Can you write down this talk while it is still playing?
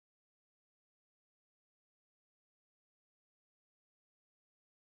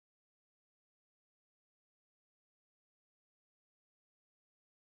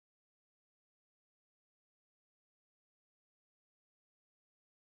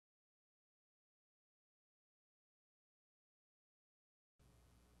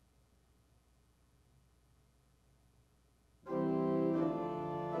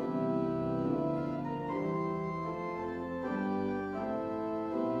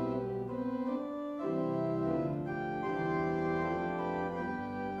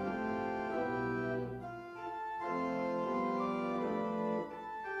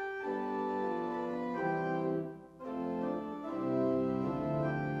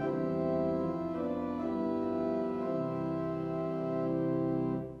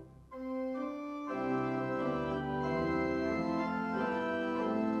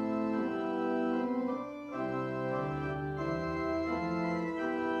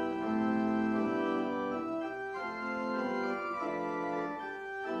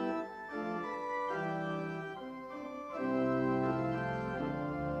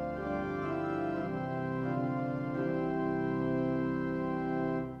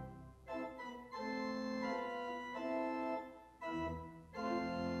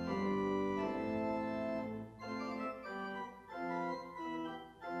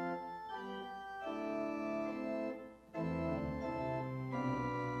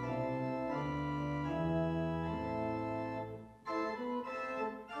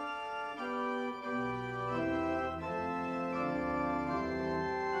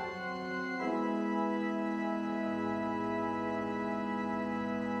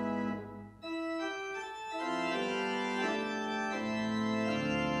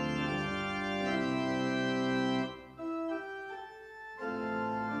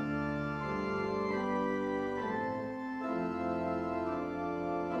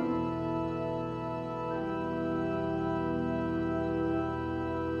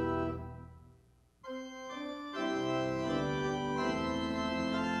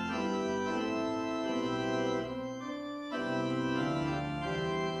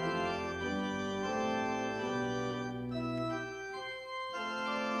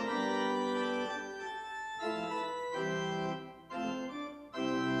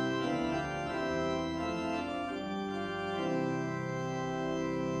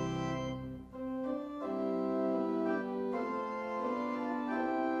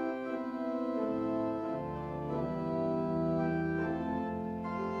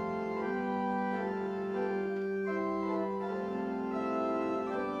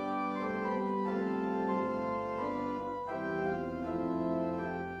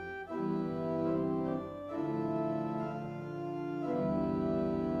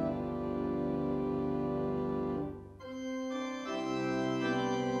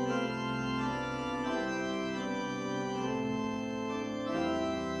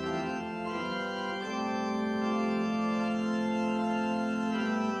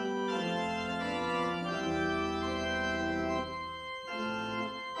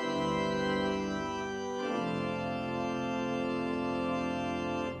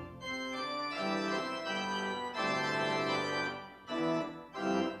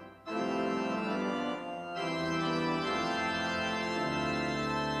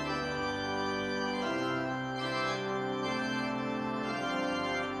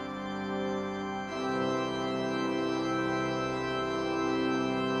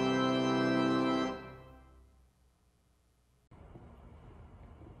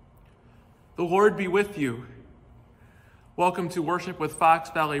The Lord be with you. Welcome to worship with Fox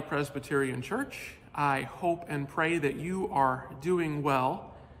Valley Presbyterian Church. I hope and pray that you are doing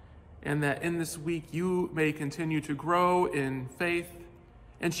well and that in this week you may continue to grow in faith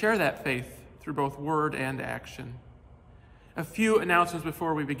and share that faith through both word and action. A few announcements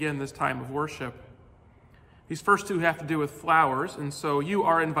before we begin this time of worship. These first two have to do with flowers, and so you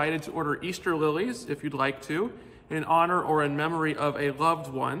are invited to order Easter lilies, if you'd like to, in honor or in memory of a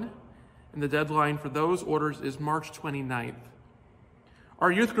loved one. And the deadline for those orders is March 29th.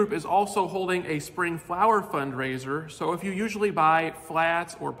 Our youth group is also holding a spring flower fundraiser, so if you usually buy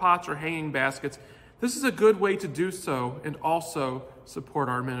flats or pots or hanging baskets, this is a good way to do so and also support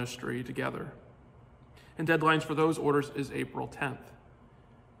our ministry together. And deadlines for those orders is April 10th.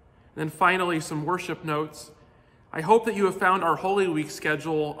 And then finally, some worship notes. I hope that you have found our Holy Week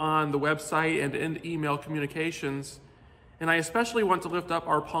schedule on the website and in email communications. And I especially want to lift up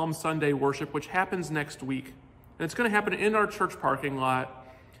our Palm Sunday worship, which happens next week. And it's going to happen in our church parking lot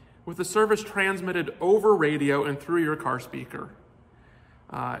with the service transmitted over radio and through your car speaker.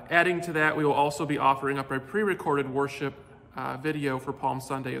 Adding to that, we will also be offering up a pre-recorded worship video for Palm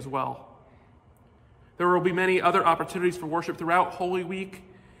Sunday as well. There will be many other opportunities for worship throughout Holy Week,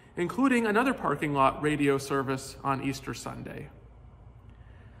 including another parking lot radio service on Easter Sunday.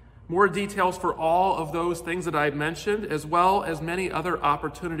 More details for all of those things that I've mentioned, as well as many other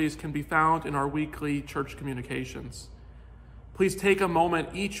opportunities, can be found in our weekly church communications. Please take a moment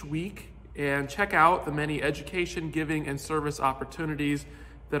each week and check out the many education, giving, and service opportunities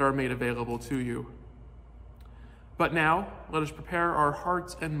that are made available to you. But now, let us prepare our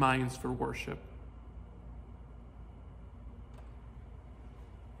hearts and minds for worship.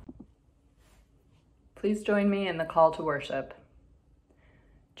 Please join me in the call to worship.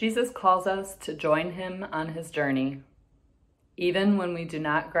 Jesus calls us to join him on his journey, even when we do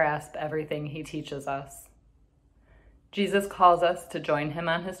not grasp everything he teaches us. Jesus calls us to join him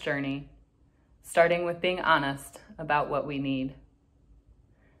on his journey, starting with being honest about what we need.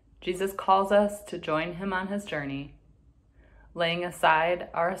 Jesus calls us to join him on his journey, laying aside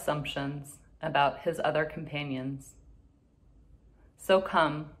our assumptions about his other companions. So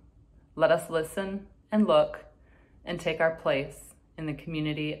come, let us listen and look and take our place in the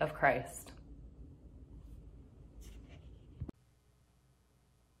community of Christ.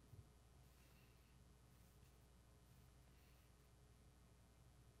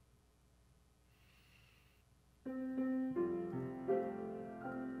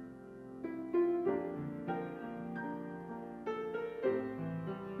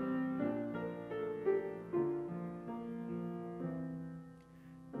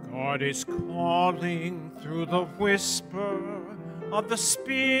 God is calling through the whisper of the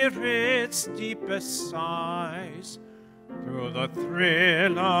Spirit's deepest sighs, through the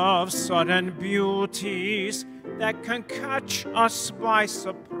thrill of sudden beauties that can catch us by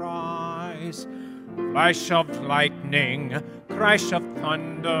surprise. Flash of lightning, crash of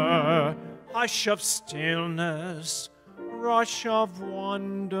thunder, hush of stillness, rush of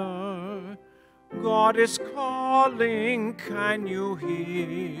wonder. God is calling, can you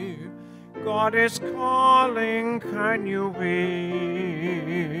hear? God is calling, can you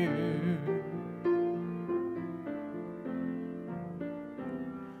hear?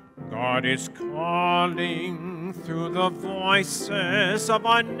 God is calling through the voices of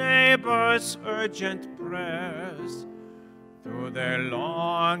our neighbors' urgent prayers, through their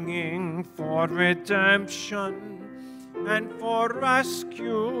longing for redemption and for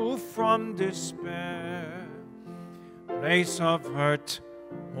rescue from despair. Place of hurt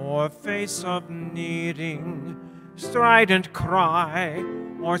or face of needing, strident cry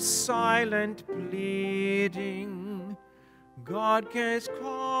or silent pleading. God is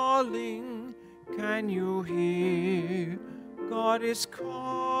calling, can you hear? God is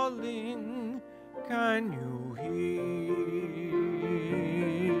calling, can you hear?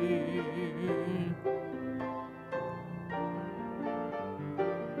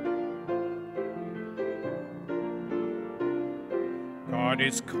 God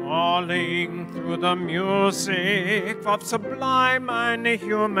is calling through the music of sublime and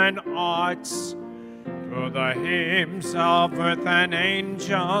human arts, through the hymns of earth and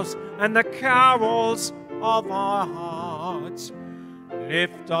angels and the carols of our hearts.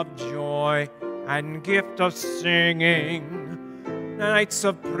 Lift of joy and gift of singing, nights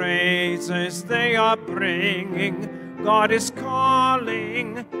of praises they are bringing. God is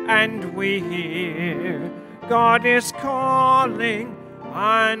calling and we hear. God is calling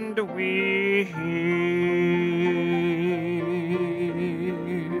and we hear.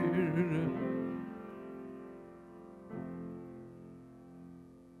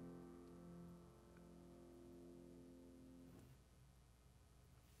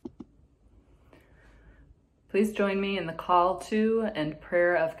 Please join me in the call to and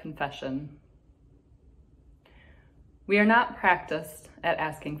prayer of confession. We are not practiced at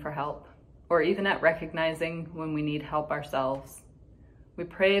asking for help, or even at recognizing when we need help ourselves. We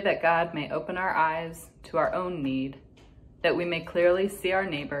pray that God may open our eyes to our own need, that we may clearly see our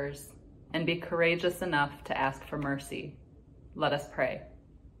neighbors and be courageous enough to ask for mercy. Let us pray.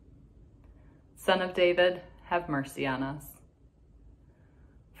 Son of David, have mercy on us.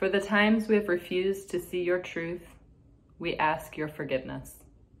 For the times we have refused to see your truth, we ask your forgiveness.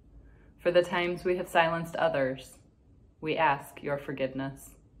 For the times we have silenced others, we ask your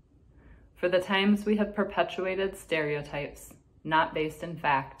forgiveness. For the times we have perpetuated stereotypes not based in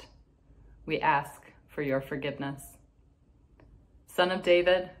fact, we ask for your forgiveness. Son of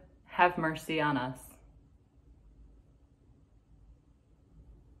David, have mercy on us.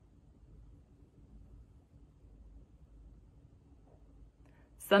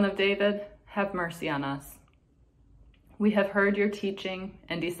 Son of David, have mercy on us. We have heard your teaching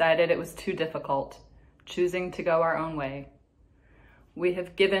and decided it was too difficult, choosing to go our own way. We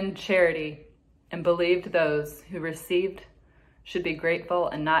have given charity and believed those who received should be grateful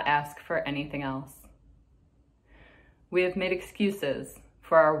and not ask for anything else. We have made excuses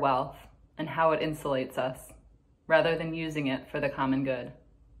for our wealth and how it insulates us, rather than using it for the common good.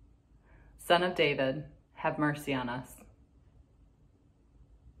 Son of David, have mercy on us.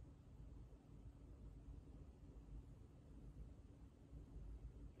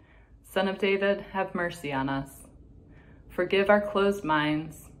 Son of David, have mercy on us. Forgive our closed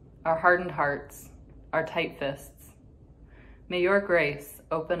minds, our hardened hearts, our tight fists. May your grace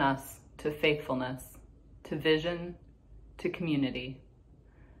open us to faithfulness, to vision, to community.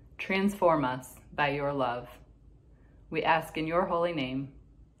 Transform us by your love. We ask in your holy name.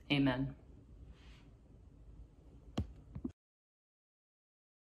 Amen.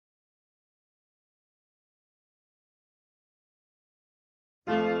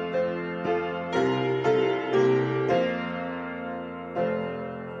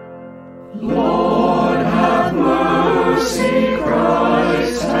 Lord, have mercy.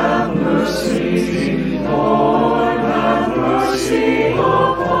 Christ, have mercy. Lord, have mercy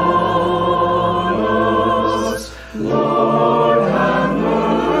upon us. Lord, have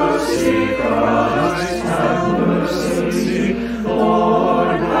mercy. Christ, have mercy.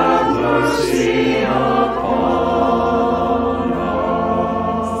 Lord, have mercy upon us.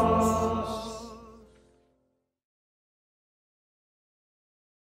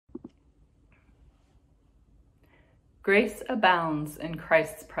 Grace abounds in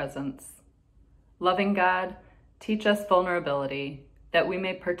Christ's presence. Loving God, teach us vulnerability, that we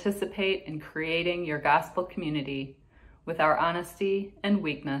may participate in creating your gospel community with our honesty and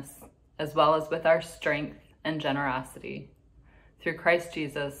weakness, as well as with our strength and generosity. Through Christ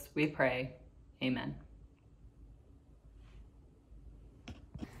Jesus, we pray. Amen.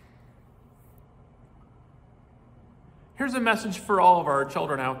 Here's a message for all of our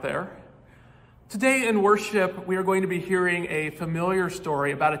children out there. Today in worship, we are going to be hearing a familiar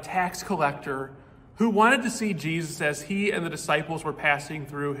story about a tax collector who wanted to see Jesus as he and the disciples were passing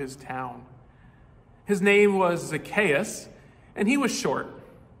through his town. His name was Zacchaeus, and he was short.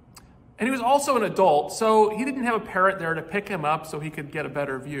 And he was also an adult, so he didn't have a parent there to pick him up so he could get a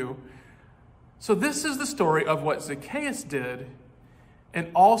better view. So this is the story of what Zacchaeus did, and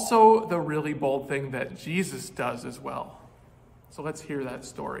also the really bold thing that Jesus does as well. So let's hear that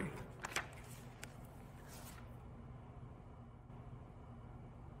story.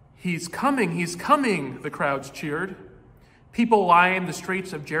 "He's coming," the crowds cheered. People lined the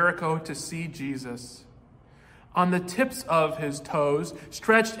streets of Jericho to see Jesus. On the tips of his toes,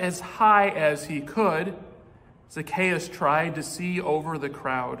 stretched as high as he could, Zacchaeus tried to see over the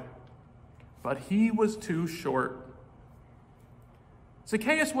crowd, but he was too short.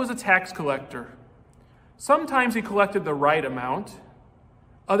 Zacchaeus was a tax collector. Sometimes he collected the right amount.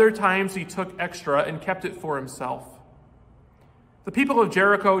 Other times he took extra and kept it for himself. The people of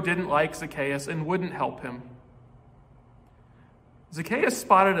Jericho didn't like Zacchaeus and wouldn't help him. Zacchaeus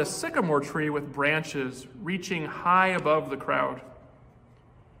spotted a sycamore tree with branches reaching high above the crowd.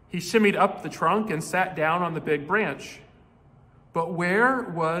 He shimmied up the trunk and sat down on the big branch. But where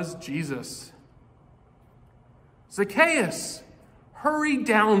was Jesus? "Zacchaeus, hurry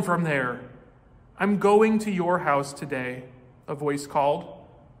down from there. I'm going to your house today," a voice called.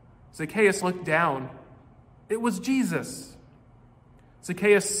 Zacchaeus looked down. It was Jesus.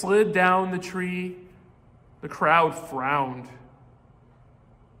 Zacchaeus slid down the tree. The crowd frowned.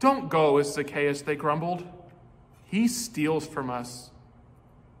 "Don't go, Zacchaeus," they grumbled. "He steals from us."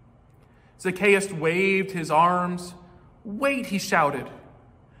 Zacchaeus waved his arms. "Wait," he shouted.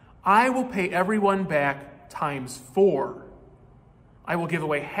 "I will pay everyone back times 4. I will give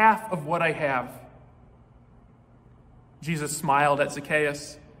away half of what I have." Jesus smiled at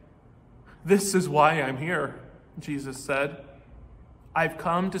Zacchaeus. "This is why I'm here," Jesus said. "I've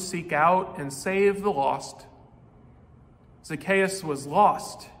come to seek out and save the lost." Zacchaeus was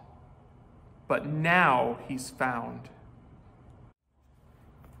lost, but now he's found.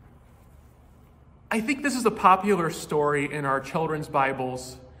 I think this is a popular story in our children's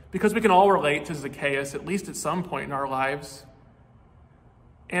Bibles because we can all relate to Zacchaeus, at least at some point in our lives.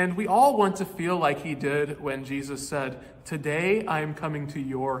 And we all want to feel like he did when Jesus said, "Today I am coming to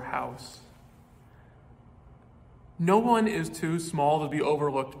your house." No one is too small to be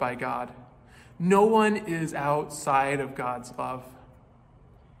overlooked by God. No one is outside of God's love.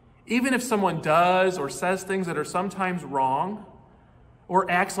 Even if someone does or says things that are sometimes wrong or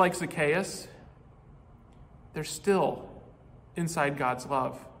acts like Zacchaeus, they're still inside God's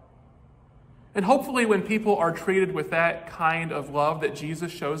love. And hopefully when people are treated with that kind of love that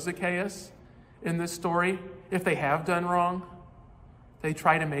Jesus shows Zacchaeus in this story, if they have done wrong, they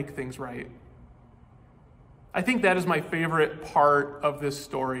try to make things right. I think that is my favorite part of this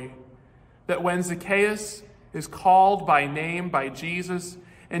story, that when Zacchaeus is called by name by Jesus,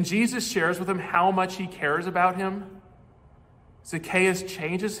 and Jesus shares with him how much he cares about him, Zacchaeus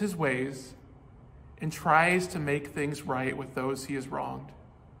changes his ways and tries to make things right with those he has wronged.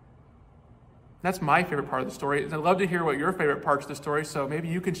 That's my favorite part of the story. And I'd love to hear what your favorite parts of the story, so maybe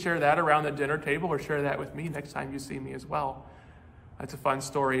you can share that around the dinner table or share that with me next time you see me as well. It's a fun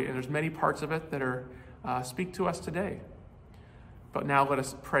story, and there's many parts of it that are speak to us today. But now let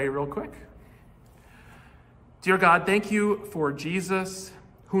us pray real quick. Dear God, thank you for Jesus,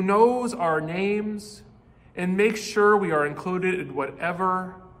 who knows our names and makes sure we are included in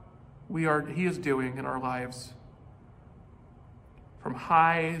whatever he is doing in our lives. From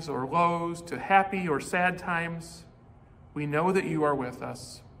highs or lows to happy or sad times, we know that you are with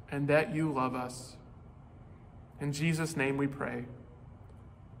us and that you love us. In Jesus' name we pray.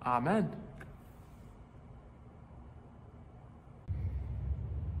 Amen.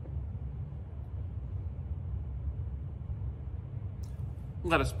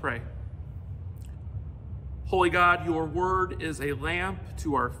 Let us pray. Holy God, your word is a lamp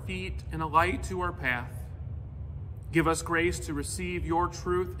to our feet and a light to our path. Give us grace to receive your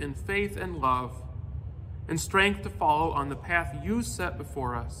truth in faith and love, and strength to follow on the path you set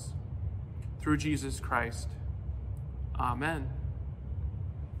before us. Through Jesus Christ. Amen.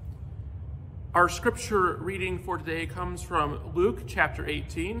 Our scripture reading for today comes from Luke chapter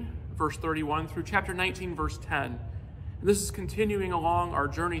 18, verse 31 through chapter 19, verse 10. And this is continuing along our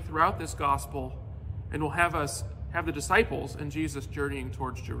journey throughout this gospel, and will have the disciples and Jesus journeying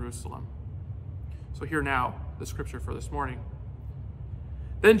towards Jerusalem. So hear now the scripture for this morning.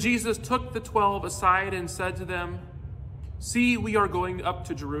 Then Jesus took the 12 aside and said to them, "See, we are going up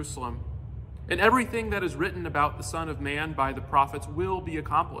to Jerusalem, and everything that is written about the Son of Man by the prophets will be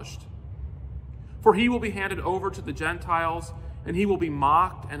accomplished. For he will be handed over to the Gentiles, and he will be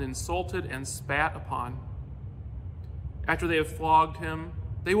mocked and insulted and spat upon. After they have flogged him,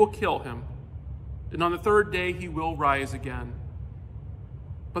 they will kill him, and on the third day he will rise again."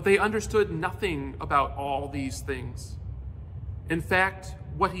 But they understood nothing about all these things. In fact,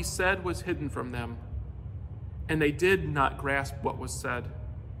 what he said was hidden from them, and they did not grasp what was said.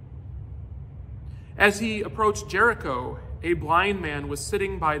 As he approached Jericho, a blind man was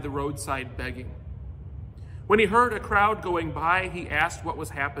sitting by the roadside begging. When he heard a crowd going by, he asked what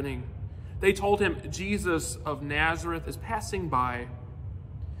was happening. They told him, "Jesus of Nazareth is passing by."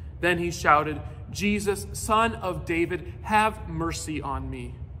 Then he shouted, "Jesus, Son of David, have mercy on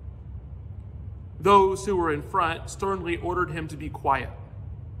me." Those who were in front sternly ordered him to be quiet.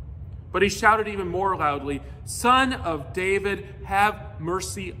 But he shouted even more loudly, "Son of David, have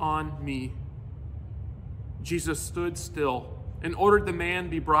mercy on me." Jesus stood still and ordered the man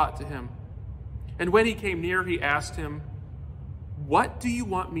be brought to him. And when he came near, he asked him, "What do you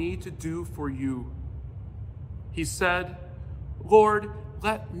want me to do for you?" He said, "Lord,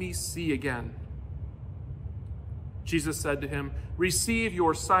 let me see again." Jesus said to him, "Receive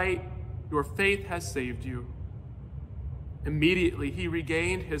your sight. Your faith has saved you." Immediately he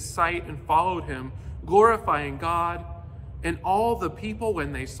regained his sight and followed him, glorifying God, and all the people,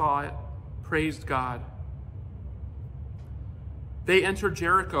 when they saw it, praised God. They entered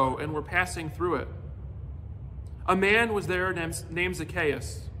Jericho and were passing through it. A man was there named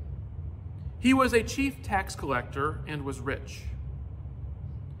Zacchaeus. He was a chief tax collector and was rich.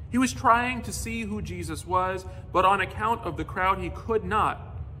 He was trying to see who Jesus was, but on account of the crowd he could not,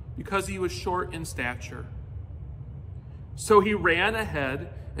 because he was short in stature. So he ran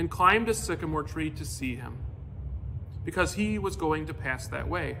ahead and climbed a sycamore tree to see him, because he was going to pass that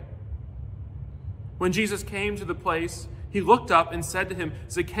way. When Jesus came to the place, he looked up and said to him,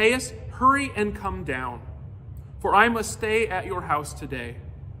 "Zacchaeus, hurry and come down, for I must stay at your house today."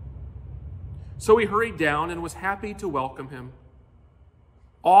 So he hurried down and was happy to welcome him.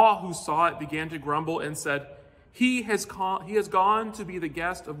 All who saw it began to grumble and said, He has gone to be the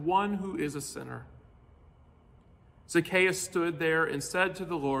guest of one who is a sinner." Zacchaeus stood there and said to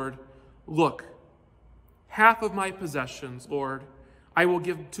the Lord, "Look, half of my possessions, Lord, I will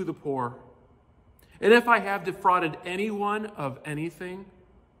give to the poor. And if I have defrauded anyone of anything,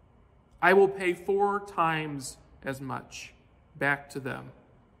 I will pay 4 times as much back to them."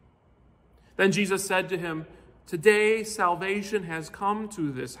 Then Jesus said to him, "Today salvation has come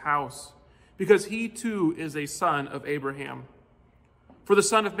to this house, because he too is a son of Abraham. For the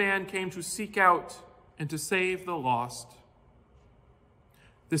Son of Man came to seek out and to save the lost."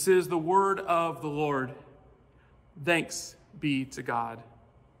 This is the word of the Lord. Thanks be to God.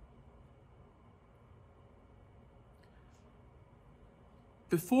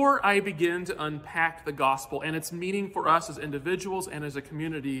 Before I begin to unpack the gospel and its meaning for us as individuals and as a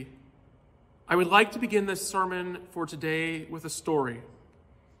community, I would like to begin this sermon for today with a story,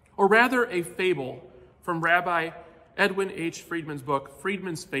 or rather a fable from Rabbi Edwin H. Friedman's book,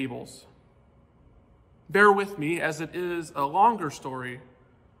 Friedman's Fables. Bear with me, as it is a longer story,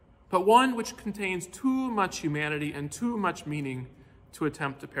 but one which contains too much humanity and too much meaning to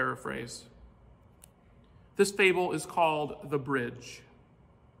attempt to paraphrase. This fable is called The Bridge.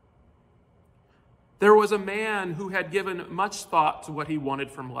 There was a man who had given much thought to what he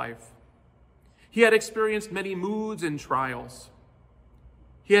wanted from life. He had experienced many moods and trials.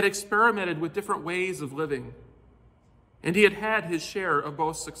 He had experimented with different ways of living, and he had had his share of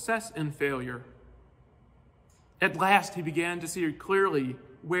both success and failure. At last, he began to see clearly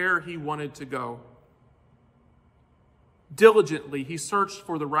where he wanted to go. Diligently, he searched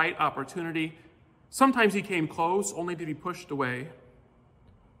for the right opportunity. Sometimes he came close, only to be pushed away.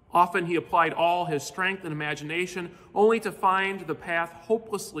 Often he applied all his strength and imagination, only to find the path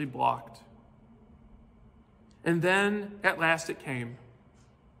hopelessly blocked. And then, at last, it came.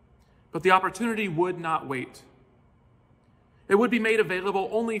 But the opportunity would not wait. It would be made available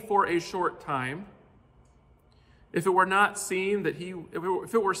only for a short time. If it were seen that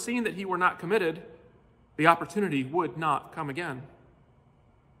he were not committed, the opportunity would not come again.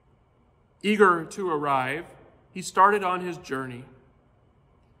 Eager to arrive, he started on his journey.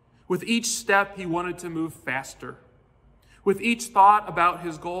 With each step, he wanted to move faster. With each thought about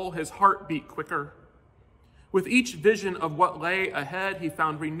his goal, his heart beat quicker. With each vision of what lay ahead, he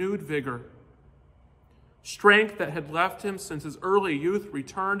found renewed vigor. Strength that had left him since his early youth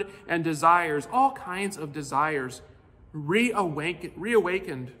returned, and desires, all kinds of desires,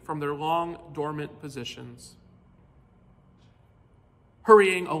 reawakened from their long dormant positions.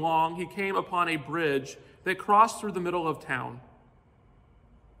 Hurrying along, he came upon a bridge that crossed through the middle of town.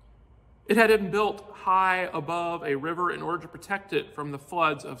 It had been built high above a river in order to protect it from the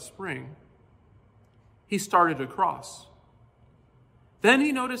floods of spring. He started across. Then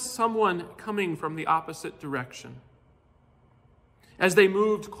he noticed someone coming from the opposite direction. As they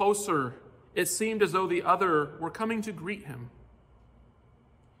moved closer, it seemed as though the other were coming to greet him.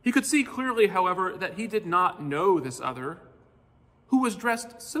 He could see clearly, however, that he did not know this other, who was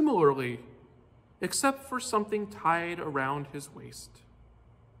dressed similarly, except for something tied around his waist.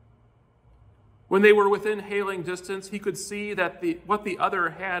 When they were within hailing distance, he could see that what the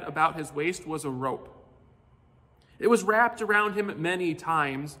other had about his waist was a rope. It was wrapped around him many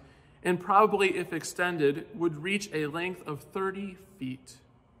times, and probably, if extended, would reach a length of 30 feet.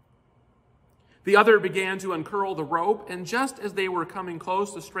 The other began to uncurl the rope, and just as they were coming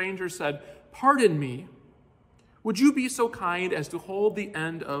close, the stranger said, "Pardon me, would you be so kind as to hold the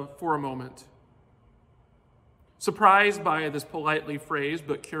end for a moment?" Surprised by this politely phrased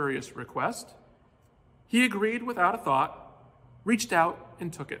but curious request, he agreed without a thought, reached out,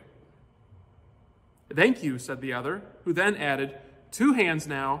 and took it. "Thank you," said the other, who then added, "2 hands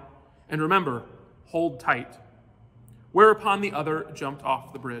now, and remember, hold tight." Whereupon the other jumped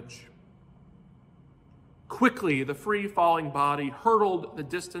off the bridge. Quickly, the free-falling body hurtled the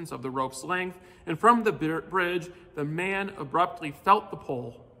distance of the rope's length, and from the bridge, the man abruptly felt the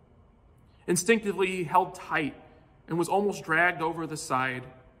pull. Instinctively, he held tight and was almost dragged over the side.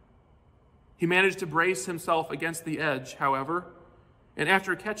 He managed to brace himself against the edge, however, and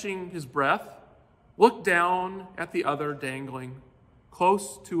after catching his breath, looked down at the other dangling,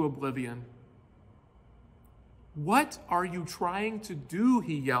 close to oblivion. "What are you trying to do?"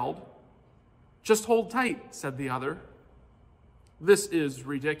 he yelled. "Just hold tight," said the other. This is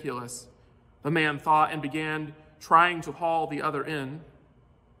ridiculous, the man thought, and began trying to haul the other in.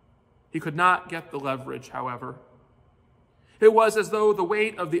 He could not get the leverage, however. It was as though the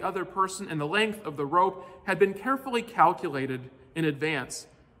weight of the other person and the length of the rope had been carefully calculated in advance,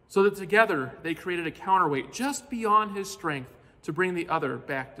 so that together they created a counterweight just beyond his strength to bring the other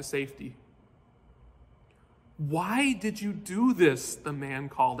back to safety. "Why did you do this?" the man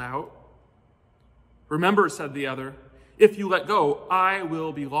called out. "Remember," said the other, "if you let go, I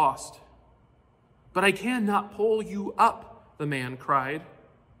will be lost." "But I cannot pull you up," the man cried.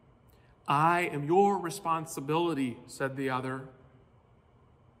 "I am your responsibility," said the other.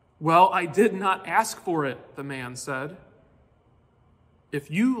 "Well, I did not ask for it," the man said.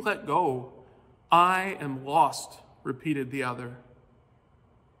 "If you let go, I am lost," repeated the other.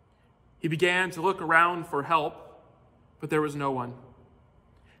 He began to look around for help, but there was no one.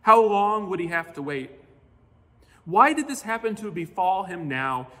 How long would he have to wait? Why did this happen to befall him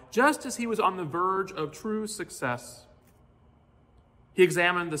now, just as he was on the verge of true success? He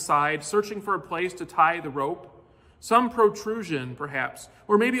examined the side, searching for a place to tie the rope, some protrusion, perhaps,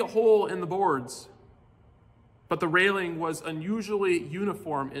 or maybe a hole in the boards. But the railing was unusually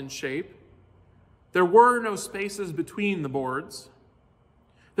uniform in shape. There were no spaces between the boards.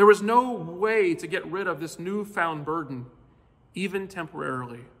 There was no way to get rid of this newfound burden, even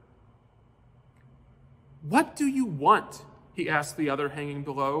temporarily. "What do you want?" he asked the other hanging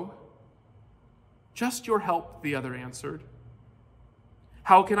below. "Just your help," the other answered.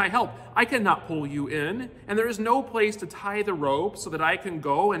 "How can I help? I cannot pull you in, and there is no place to tie the rope so that I can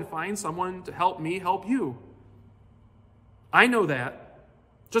go and find someone to help me help you." "I know that.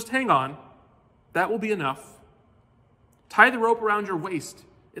 Just hang on. That will be enough. Tie the rope around your waist.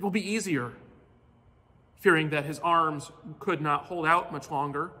 It will be easier." Fearing that his arms could not hold out much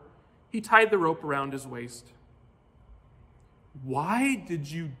longer, he tied the rope around his waist. "Why did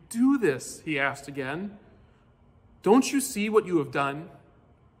you do this?" he asked again. "Don't you see what you have done?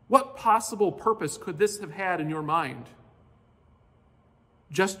 What possible purpose could this have had in your mind?"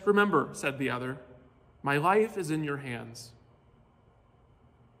 "Just remember," said the other, "my life is in your hands."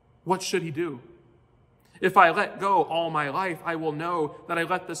 What should he do? If I let go all my life, I will know that I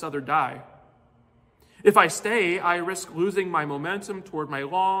let this other die. If I stay, I risk losing my momentum toward my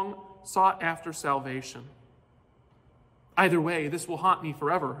long sought-after salvation. Either way, this will haunt me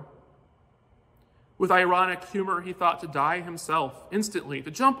forever. With ironic humor, he thought to die himself instantly,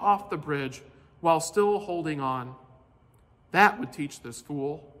 to jump off the bridge while still holding on. That would teach this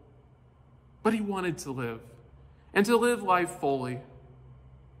fool. But he wanted to live, and to live life fully.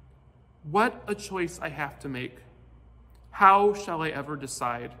 What a choice I have to make. How shall I ever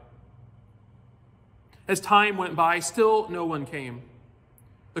decide? As time went by, still no one came.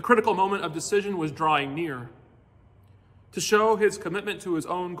 The critical moment of decision was drawing near. To show his commitment to his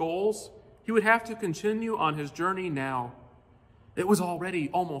own goals, he would have to continue on his journey now. It was already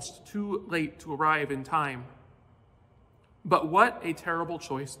almost too late to arrive in time. But what a terrible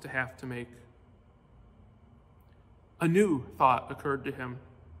choice to have to make. A new thought occurred to him.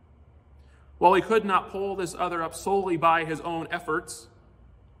 While he could not pull this other up solely by his own efforts,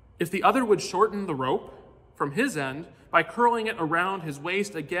 if the other would shorten the rope from his end by curling it around his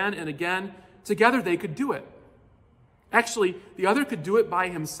waist again and again, together they could do it. Actually, the other could do it by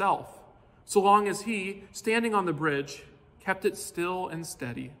himself, so long as he, standing on the bridge, kept it still and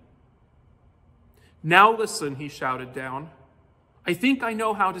steady. "Now listen," he shouted down. "I think I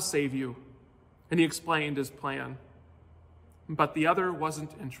know how to save you." And he explained his plan. But the other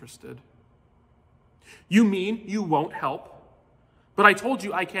wasn't interested. "You mean you won't help? But I told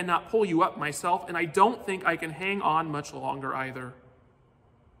you I cannot pull you up myself, and I don't think I can hang on much longer either."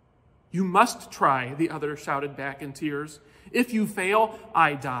 "You must try," the other shouted back in tears. "If you fail,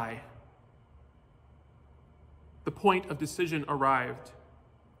 I die." The point of decision arrived.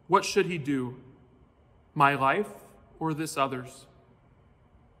 What should he do? My life or this other's?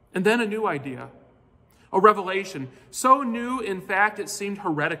 And then a new idea, a revelation, so new, in fact, it seemed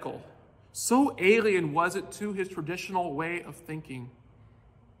heretical. So alien was it to his traditional way of thinking.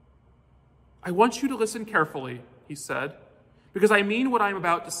 "I want you to listen carefully," he said, "because I mean what I'm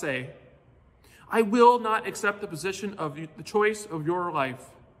about to say. I will not accept the position of the choice of your life,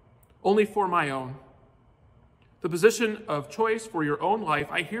 only for my own. The position of choice for your own life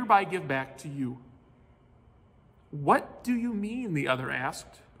I hereby give back to you." "What do you mean?" the other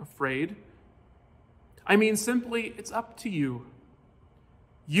asked, afraid. "I mean simply, it's up to you.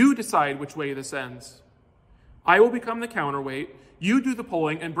 You decide which way this ends. I will become the counterweight. You do the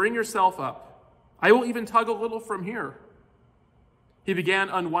pulling and bring yourself up. I will even tug a little from here." He began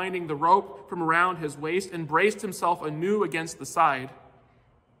unwinding the rope from around his waist and braced himself anew against the side.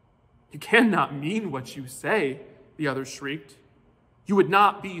 "You cannot mean what you say," the others shrieked. "You would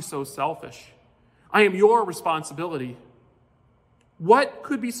not be so selfish. I am your responsibility. What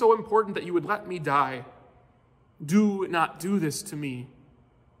could be so important that you would let me die? Do not do this to me."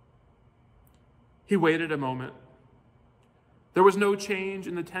 He waited a moment. There was no change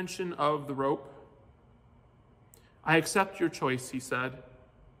in the tension of the rope. "I accept your choice," he said,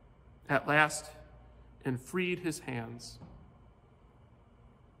 at last, and freed his hands.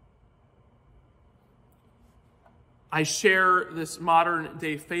 I share this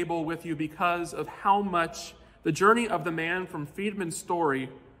modern-day fable with you because of how much the journey of the man from Friedman's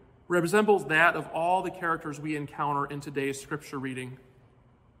story resembles that of all the characters we encounter in today's scripture reading.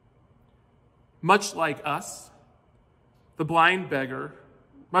 Much like us, the blind beggar,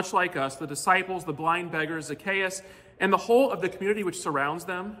 much like us, the disciples, the blind beggar, Zacchaeus, and the whole of the community which surrounds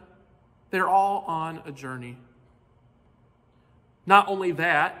them, they're all on a journey. Not only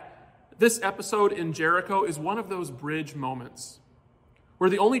that, this episode in Jericho is one of those bridge moments where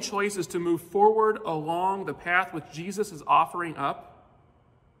the only choice is to move forward along the path which Jesus is offering up,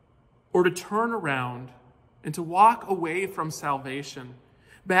 or to turn around and to walk away from salvation,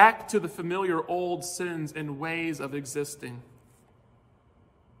 back to the familiar old sins and ways of existing.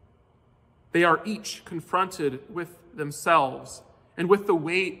 They are each confronted with themselves and with the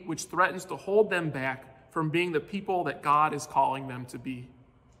weight which threatens to hold them back from being the people that God is calling them to be.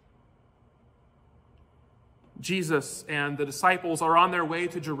 Jesus and the disciples are on their way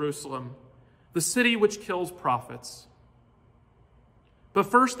to Jerusalem, the city which kills prophets. But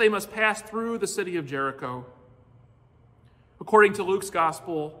first they must pass through the city of Jericho. According to Luke's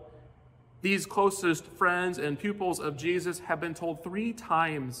gospel, these closest friends and pupils of Jesus have been told 3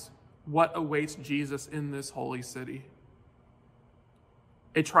 times what awaits Jesus in this holy city.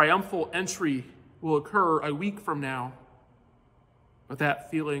 A triumphal entry will occur a week from now, but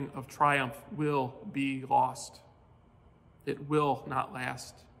that feeling of triumph will be lost. It will not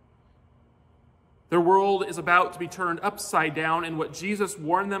last. Their world is about to be turned upside down, and what Jesus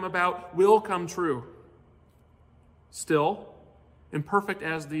warned them about will come true. Still, imperfect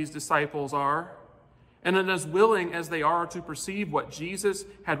as these disciples are, and as willing as they are to perceive what Jesus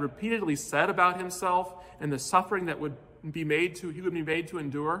had repeatedly said about himself and the suffering that he would be made to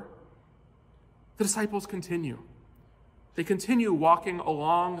endure, the disciples continue. They continue walking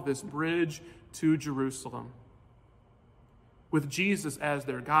along this bridge to Jerusalem. With Jesus as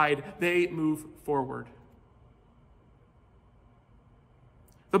their guide, they move forward.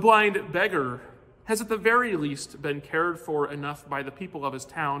 The blind beggar has at the very least been cared for enough by the people of his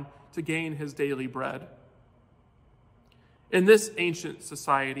town to gain his daily bread. In this ancient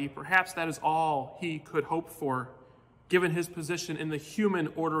society, perhaps that is all he could hope for, given his position in the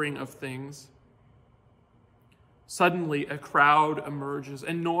human ordering of things. Suddenly, a crowd emerges,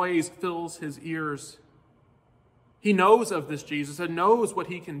 and noise fills his ears. He knows of this Jesus and knows what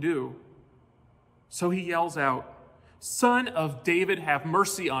he can do. So he yells out, "Son of David, have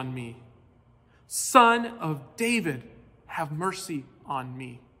mercy on me. Son of David, have mercy on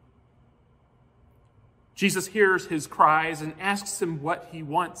me." Jesus hears his cries and asks him what he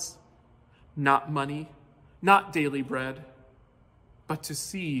wants. Not money, not daily bread, but to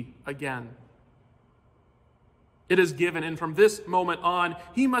see again. It is given, and from this moment on,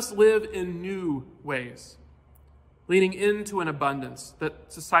 he must live in new ways, leaning into an abundance that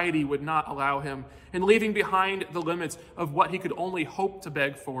society would not allow him, and leaving behind the limits of what he could only hope to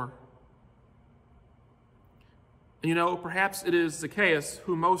beg for. And perhaps it is Zacchaeus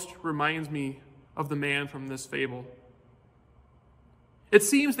who most reminds me of the man from this fable. It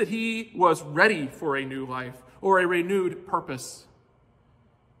seems that he was ready for a new life or a renewed purpose,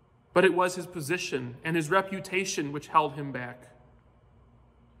 but it was his position and his reputation which held him back.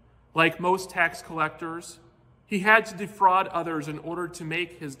 Like most tax collectors, he had to defraud others in order to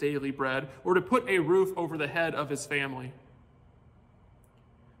make his daily bread or to put a roof over the head of his family.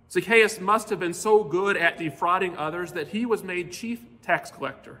 Zacchaeus must have been so good at defrauding others that he was made chief tax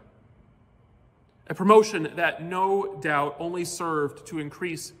collector, a promotion that no doubt only served to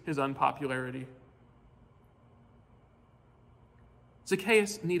increase his unpopularity.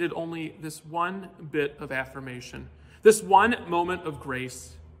 Zacchaeus needed only this one bit of affirmation, this one moment of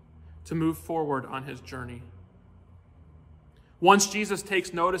grace to move forward on his journey. Once Jesus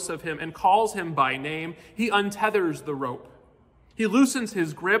takes notice of him and calls him by name, he untethers the rope. He loosens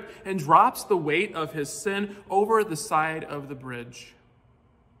his grip and drops the weight of his sin over the side of the bridge.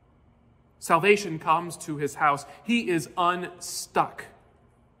 Salvation comes to his house. He is unstuck.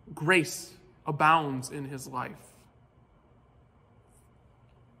 Grace abounds in his life.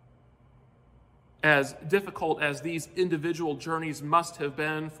 As difficult as these individual journeys must have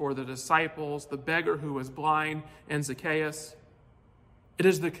been for the disciples, the beggar who was blind, and Zacchaeus, it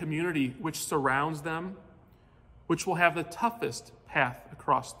is the community which surrounds them which will have the toughest path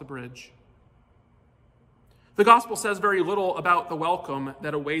across the bridge. The gospel says very little about the welcome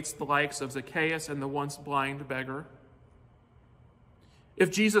that awaits the likes of Zacchaeus and the once blind beggar.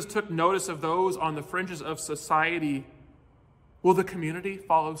 If Jesus took notice of those on the fringes of society, will the community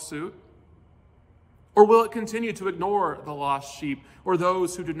follow suit? Or will it continue to ignore the lost sheep or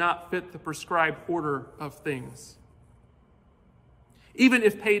those who do not fit the prescribed order of things? Even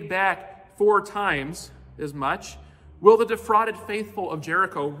if paid back 4 times as much, will the defrauded faithful of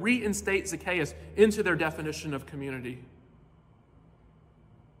Jericho reinstate Zacchaeus into their definition of community?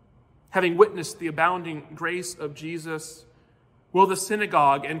 Having witnessed the abounding grace of Jesus, will the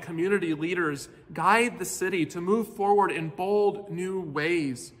synagogue and community leaders guide the city to move forward in bold new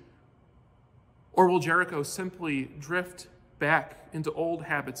ways? Or will Jericho simply drift back into old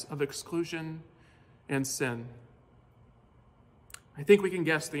habits of exclusion and sin? I think we can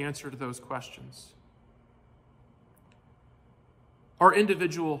guess the answer to those questions. Our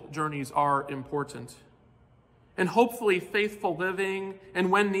individual journeys are important. And hopefully faithful living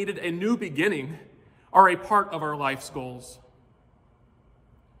and, when needed, a new beginning are a part of our life's goals.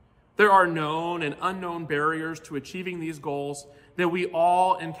 There are known and unknown barriers to achieving these goals that we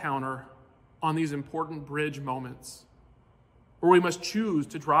all encounter on these important bridge moments, where we must choose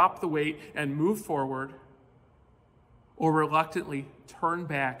to drop the weight and move forward, or reluctantly turn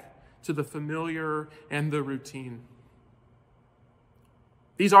back to the familiar and the routine.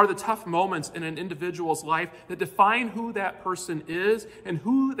 These are the tough moments in an individual's life that define who that person is and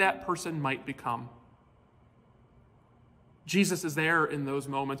who that person might become. Jesus is there in those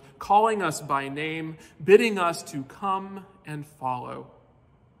moments, calling us by name, bidding us to come and follow.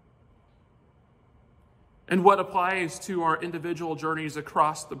 And what applies to our individual journeys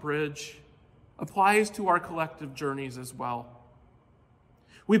across the bridge applies to our collective journeys as well.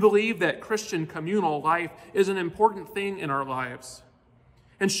 We believe that Christian communal life is an important thing in our lives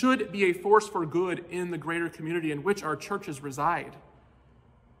and should be a force for good in the greater community in which our churches reside.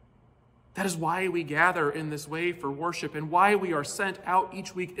 That is why we gather in this way for worship and why we are sent out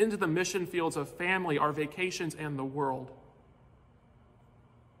each week into the mission fields of family, our vacations, and the world.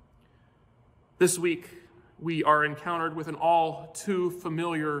 This week, we are encountered with an all too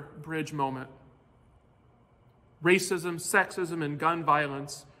familiar bridge moment. Racism, sexism, and gun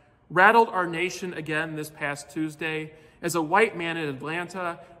violence rattled our nation again this past Tuesday as a white man in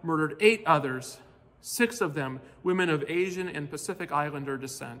Atlanta murdered 8 others, 6 of them women of Asian and Pacific Islander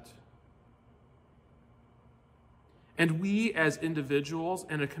descent. And we as individuals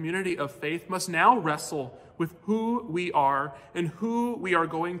and a community of faith must now wrestle with who we are and who we are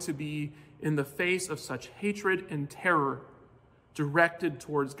going to be in the face of such hatred and terror directed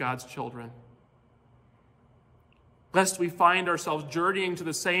towards God's children. Lest we find ourselves journeying to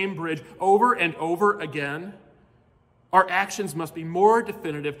the same bridge over and over again, our actions must be more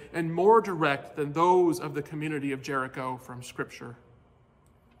definitive and more direct than those of the community of Jericho from Scripture.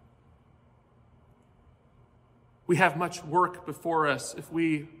 We have much work before us if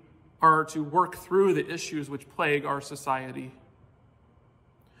we are to work through the issues which plague our society.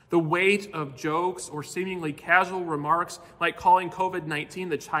 The weight of jokes or seemingly casual remarks like calling COVID-19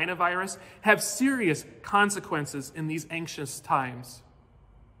 the China virus have serious consequences in these anxious times.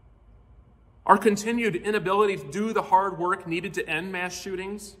 Our continued inability to do the hard work needed to end mass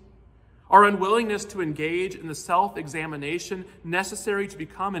shootings, our unwillingness to engage in the self-examination necessary to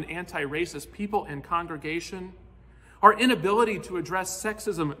become an anti-racist people and congregation, our inability to address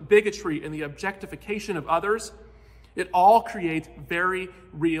sexism, bigotry, and the objectification of others, it all creates very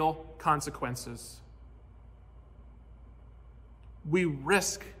real consequences. We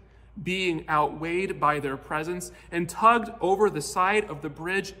risk being outweighed by their presence and tugged over the side of the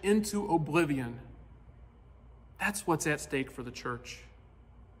bridge into oblivion. That's what's at stake for the church.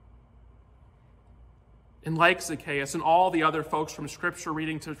 And like Zacchaeus and all the other folks from Scripture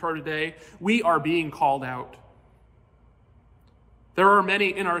reading for today, we are being called out. There are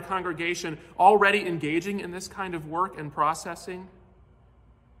many in our congregation already engaging in this kind of work and processing.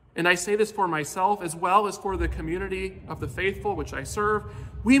 And I say this for myself as well as for the community of the faithful which I serve.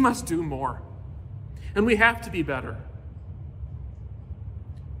 We must do more. And we have to be better.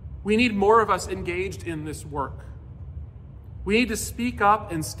 We need more of us engaged in this work. We need to speak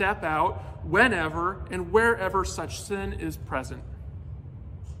up and step out whenever and wherever such sin is present.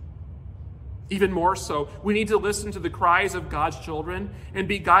 Even more so, we need to listen to the cries of God's children and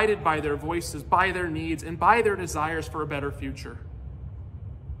be guided by their voices, by their needs, and by their desires for a better future.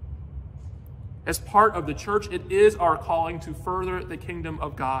 As part of the church, it is our calling to further the kingdom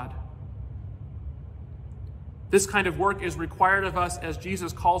of God. This kind of work is required of us as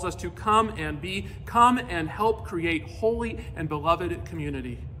Jesus calls us to come and help create holy and beloved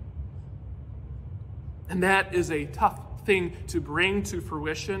community. And that is a tough thing to bring to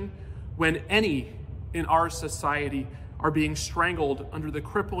fruition when any in our society are being strangled under the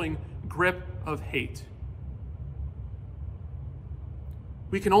crippling grip of hate.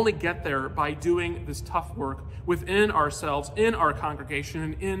 We can only get there by doing this tough work within ourselves, in our congregation,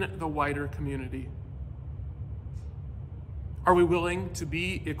 and in the wider community. Are we willing to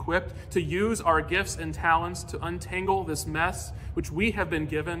be equipped to use our gifts and talents to untangle this mess which we have been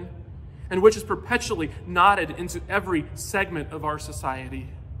given and which is perpetually knotted into every segment of our society?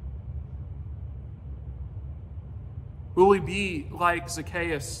 Will we be like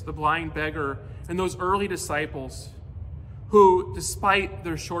Zacchaeus, the blind beggar, and those early disciples who, despite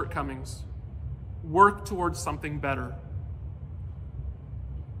their shortcomings, work towards something better?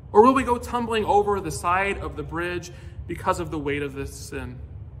 Or will we go tumbling over the side of the bridge because of the weight of this sin?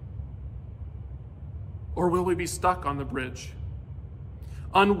 Or will we be stuck on the bridge,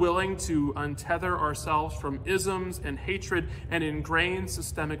 unwilling to untether ourselves from isms and hatred and ingrained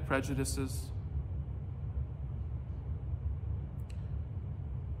systemic prejudices?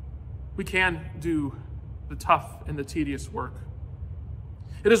 We can do the tough and the tedious work.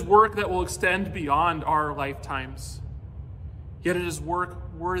 It is work that will extend beyond our lifetimes, yet it is work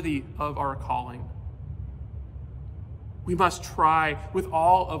worthy of our calling. We must try with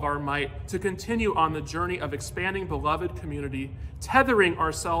all of our might to continue on the journey of expanding beloved community, tethering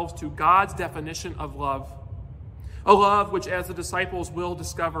ourselves to God's definition of love, a love which, as the disciples will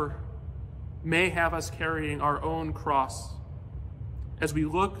discover, may have us carrying our own cross as we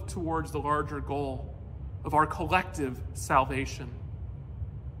look towards the larger goal of our collective salvation.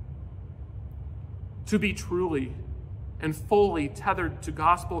 To be truly and fully tethered to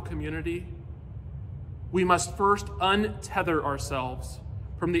gospel community, we must first untether ourselves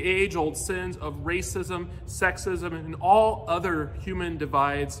from the age-old sins of racism, sexism, and all other human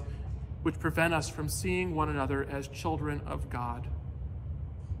divides which prevent us from seeing one another as children of God.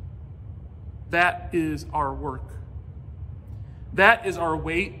 That is our work. That is our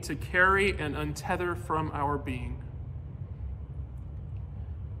weight to carry and untether from our being.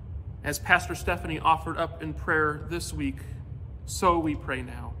 As Pastor Stephanie offered up in prayer this week, so we pray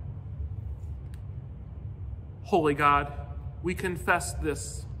now. Holy God, we confess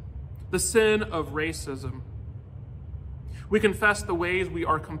this, the sin of racism. We confess the ways we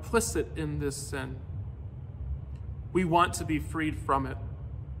are complicit in this sin. We want to be freed from it.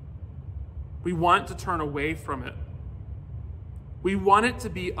 We want to turn away from it. We want it to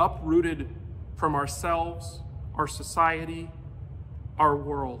be uprooted from ourselves, our society, our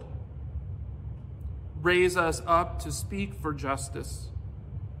world. Raise us up to speak for justice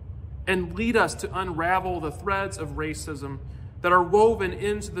and lead us to unravel the threads of racism that are woven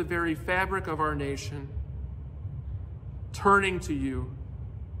into the very fabric of our nation. Turning to you,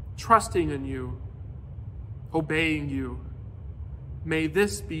 trusting in you, obeying you. May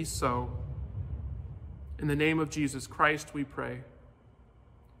this be so. In the name of Jesus Christ, we pray.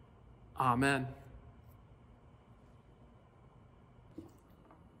 Amen.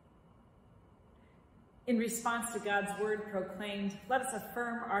 In response to God's word proclaimed, let us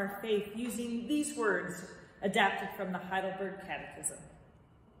affirm our faith using these words adapted from the Heidelberg Catechism.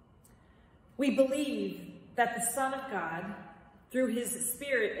 We believe that the Son of God, through his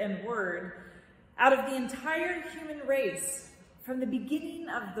Spirit and Word, out of the entire human race, from the beginning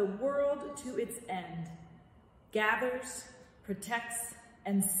of the world to its end, gathers, protects,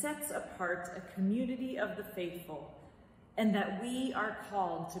 and sets apart a community of the faithful, and that we are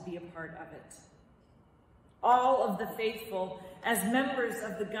called to be a part of it. All of the faithful, as members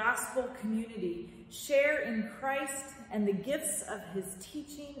of the gospel community, share in Christ and the gifts of his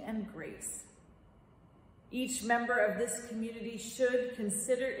teaching and grace. Each member of this community should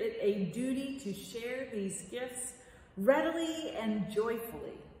consider it a duty to share these gifts readily and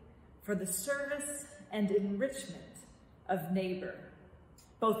joyfully for the service and enrichment of neighbor,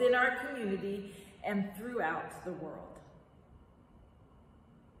 both in our community and throughout the world.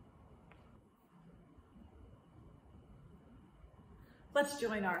 Let's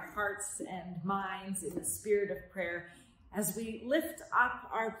join our hearts and minds in the spirit of prayer as we lift up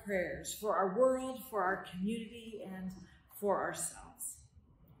our prayers for our world, for our community, and for ourselves.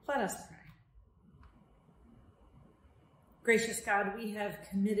 Let us pray. Gracious God, we have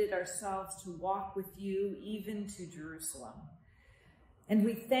committed ourselves to walk with you even to Jerusalem, and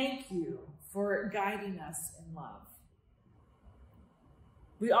we thank you for guiding us in love.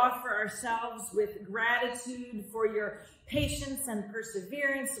 We offer ourselves with gratitude for your patience and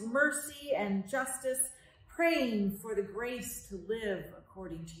perseverance, mercy and justice, praying for the grace to live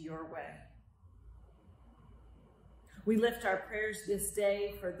according to your way. We lift our prayers this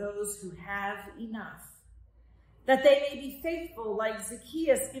day for those who have enough, that they may be faithful like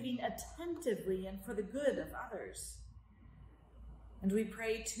Zacchaeus, giving attentively and for the good of others. And we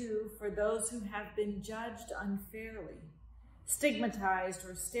pray too for those who have been judged unfairly, stigmatized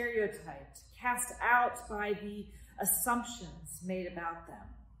or stereotyped, cast out by the assumptions made about them.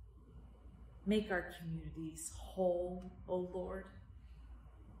 Make our communities whole, O Lord.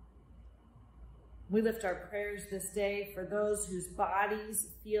 We lift our prayers this day for those whose bodies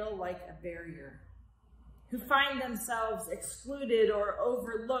feel like a barrier, who find themselves excluded or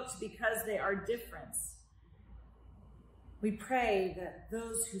overlooked because they are different. We pray that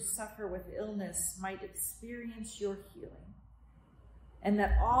those who suffer with illness might experience your healing, and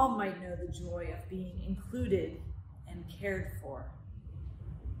that all might know the joy of being included and cared for.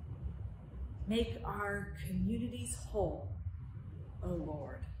 Make our communities whole, O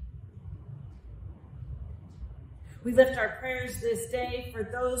Lord. We lift our prayers this day for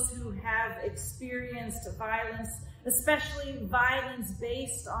those who have experienced violence, especially violence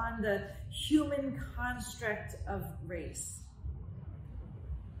based on the human construct of race.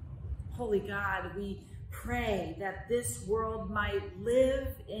 Holy God, we pray that this world might live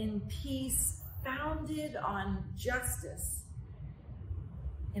in peace founded on justice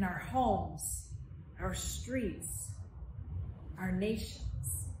in our homes, our streets, our nations.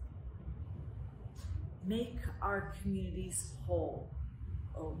 Make our communities whole,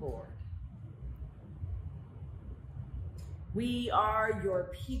 O Lord. We are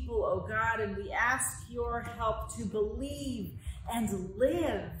your people, O God, and we ask your help to believe and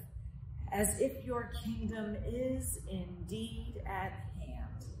live as if your kingdom is indeed at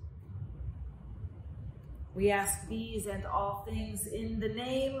hand. We ask these and all things in the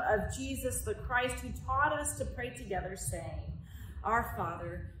name of Jesus the Christ, who taught us to pray together, saying, Our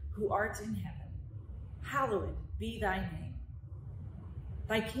Father, who art in heaven, hallowed be thy name.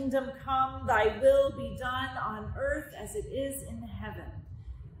 Thy kingdom come, thy will be done on earth as it is in heaven.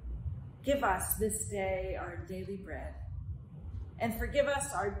 Give us this day our daily bread, and forgive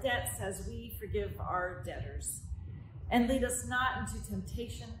us our debts as we forgive our debtors. And lead us not into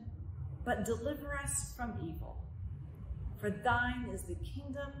temptation, but deliver us from evil. For thine is the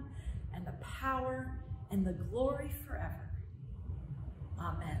kingdom and the power and the glory forever.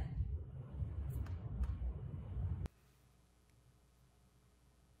 Amen.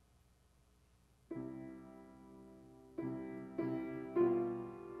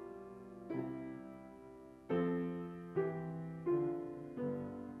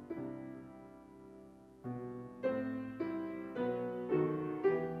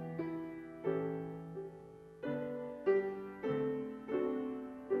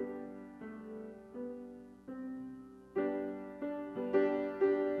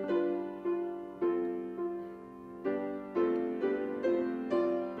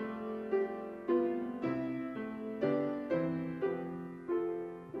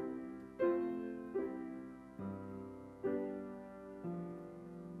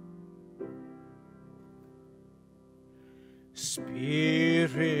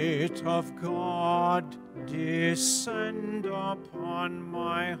 Spirit of God, descend upon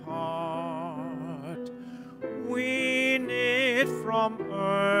my heart. Wean it from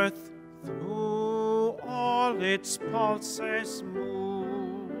earth, through all its pulses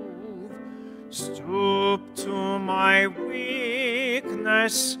move. Stoop to my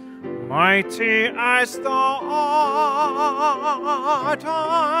weakness, mighty as thou art,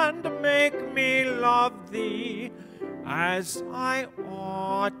 and make me love thee as I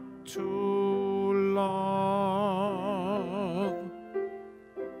ought to love.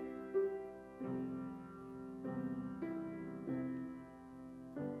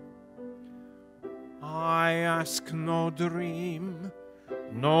 I ask no dream,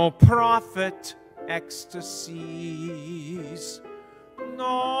 no prophet ecstasies,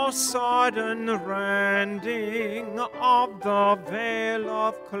 no sudden rending of the veil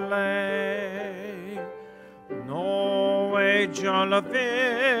of clay, no angel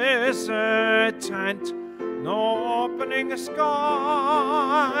visitant, no opening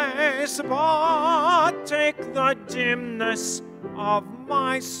skies, but take the dimness of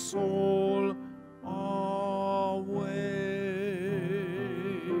my soul away.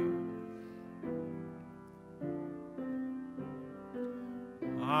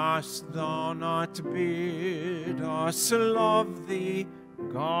 Hast thou not bid us love thee,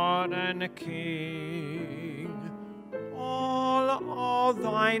 God and King? All for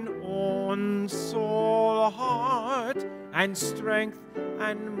thine own soul, heart, and strength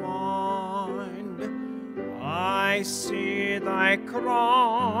and mind. I see thy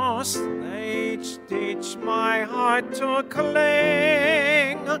cross, teach my heart to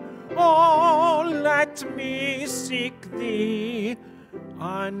cling. Oh, let me seek thee,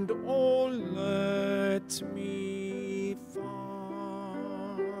 and oh, let me find.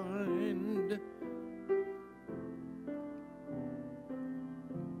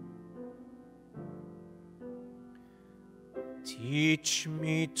 Teach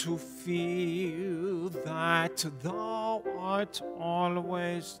me to feel that thou art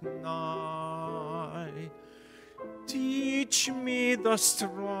always nigh. Teach me the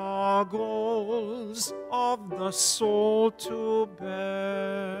struggles of the soul to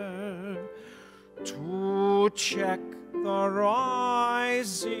bear, to check the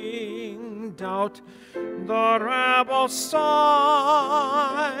rising doubt, the rebel side.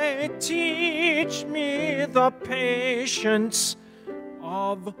 Teach me the patience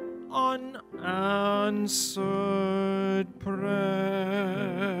of unanswered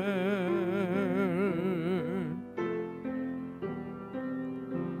prayer.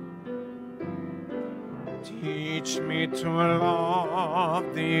 Teach me to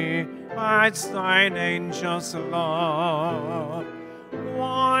love thee as thine angels love,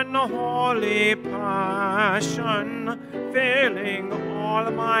 one holy passion filling all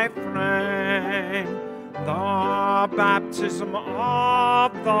my frame. The baptism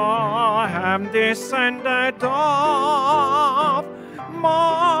of the hand-descended dove,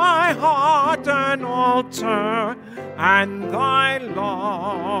 my heart an altar, and thy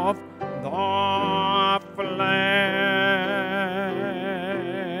love the flame.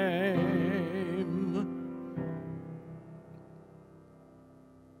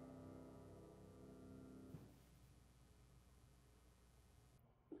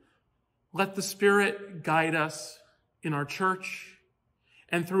 Let the Spirit guide us in our church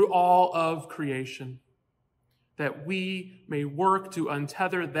and through all of creation, that we may work to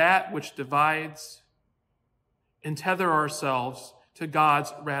untether that which divides and tether ourselves to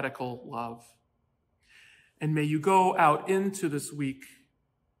God's radical love. And may you go out into this week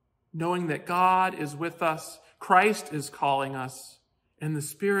knowing that God is with us, Christ is calling us, and the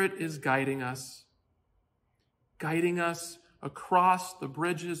Spirit is guiding us across the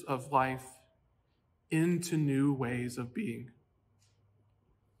bridges of life into new ways of being.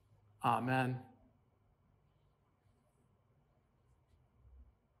 Amen.